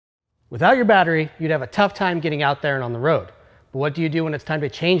Without your battery, you'd have a tough time getting out there and on the road. But what do you do when it's time to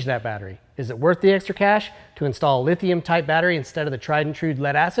change that battery? Is it worth the extra cash to install a lithium-type battery instead of the tried and true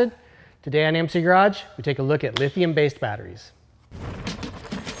lead acid? Today on MC Garage, we take a look at lithium-based batteries.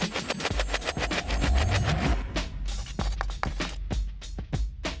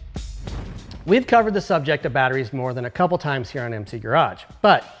 We've covered the subject of batteries more than a couple times here on MC Garage,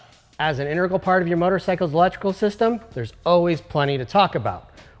 but as an integral part of your motorcycle's electrical system, there's always plenty to talk about.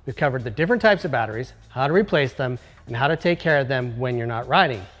 We've covered the different types of batteries, how to replace them, and how to take care of them when you're not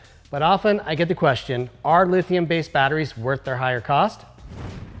riding. But often I get the question, are lithium-based batteries worth their higher cost?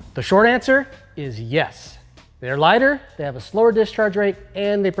 The short answer is yes. They're lighter, they have a slower discharge rate,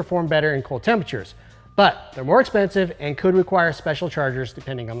 and they perform better in cold temperatures. But they're more expensive and could require special chargers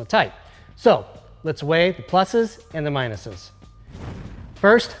depending on the type. So let's weigh the pluses and the minuses.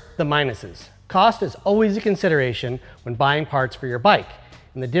 First, the minuses. Cost is always a consideration when buying parts for your bike.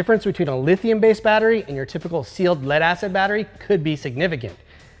 And the difference between a lithium-based battery and your typical sealed lead-acid battery could be significant.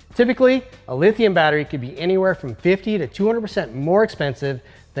 Typically, a lithium battery could be anywhere from 50 to 200% more expensive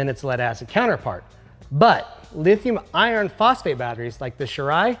than its lead-acid counterpart. But lithium iron phosphate batteries like the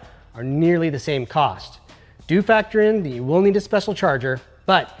Shirai are nearly the same cost. Do factor in that you will need a special charger,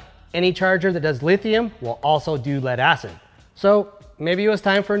 but any charger that does lithium will also do lead-acid. So maybe it was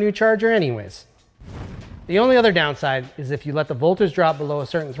time for a new charger anyways. The only other downside is if you let the voltage drop below a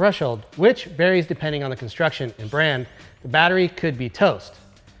certain threshold, which varies depending on the construction and brand, the battery could be toast.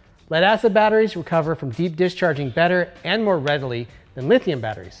 Lead-acid batteries recover from deep discharging better and more readily than lithium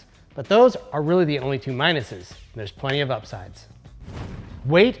batteries, but those are really the only two minuses. There's plenty of upsides.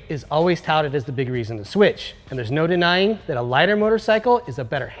 Weight is always touted as the big reason to switch, and there's no denying that a lighter motorcycle is a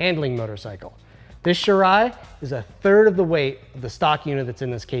better handling motorcycle. This Shirai is a third of the weight of the stock unit that's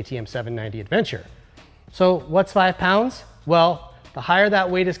in this KTM 790 Adventure. So what's 5 pounds? Well, the higher that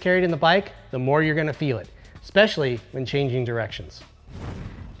weight is carried in the bike, the more you're gonna feel it, especially when changing directions.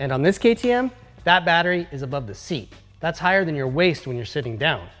 And on this KTM, that battery is above the seat. That's higher than your waist when you're sitting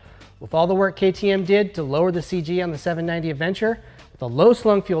down. With all the work KTM did to lower the CG on the 790 Adventure, with a low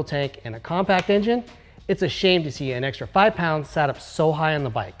slung fuel tank and a compact engine, it's a shame to see an extra 5 pounds sat up so high on the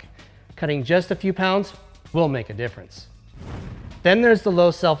bike. Cutting just a few pounds will make a difference. Then there's the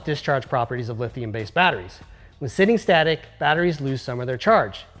low self-discharge properties of lithium-based batteries. When sitting static, batteries lose some of their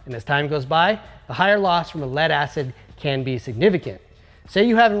charge, and as time goes by, the higher loss from a lead acid can be significant. Say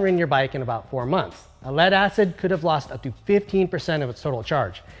you haven't ridden your bike in about 4 months. A lead acid could have lost up to 15% of its total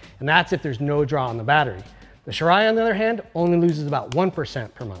charge, and that's if there's no draw on the battery. The Shirai, on the other hand, only loses about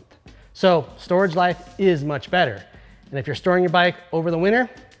 1% per month. So storage life is much better. And if you're storing your bike over the winter,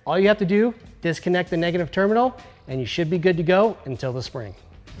 all you have to do, disconnect the negative terminal, and you should be good to go until the spring.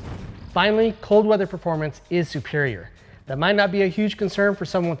 Finally, cold weather performance is superior. That might not be a huge concern for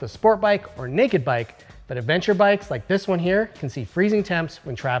someone with a sport bike or naked bike, but adventure bikes like this one here can see freezing temps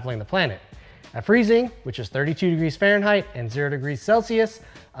when traveling the planet. At freezing, which is 32 degrees Fahrenheit and 0 degrees Celsius,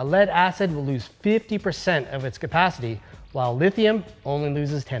 a lead acid will lose 50% of its capacity, while lithium only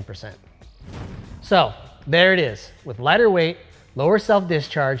loses 10%. So there it is. With lighter weight, lower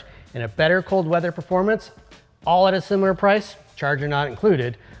self-discharge, and a better cold weather performance, all at a similar price, charger not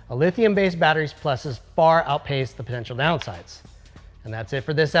included, a lithium-based battery's pluses far outpace the potential downsides. And that's it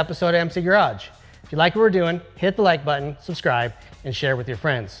for this episode of MC Garage. If you like what we're doing, hit the like button, subscribe, and share with your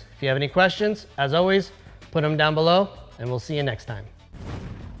friends. If you have any questions, as always, put them down below, and we'll see you next time.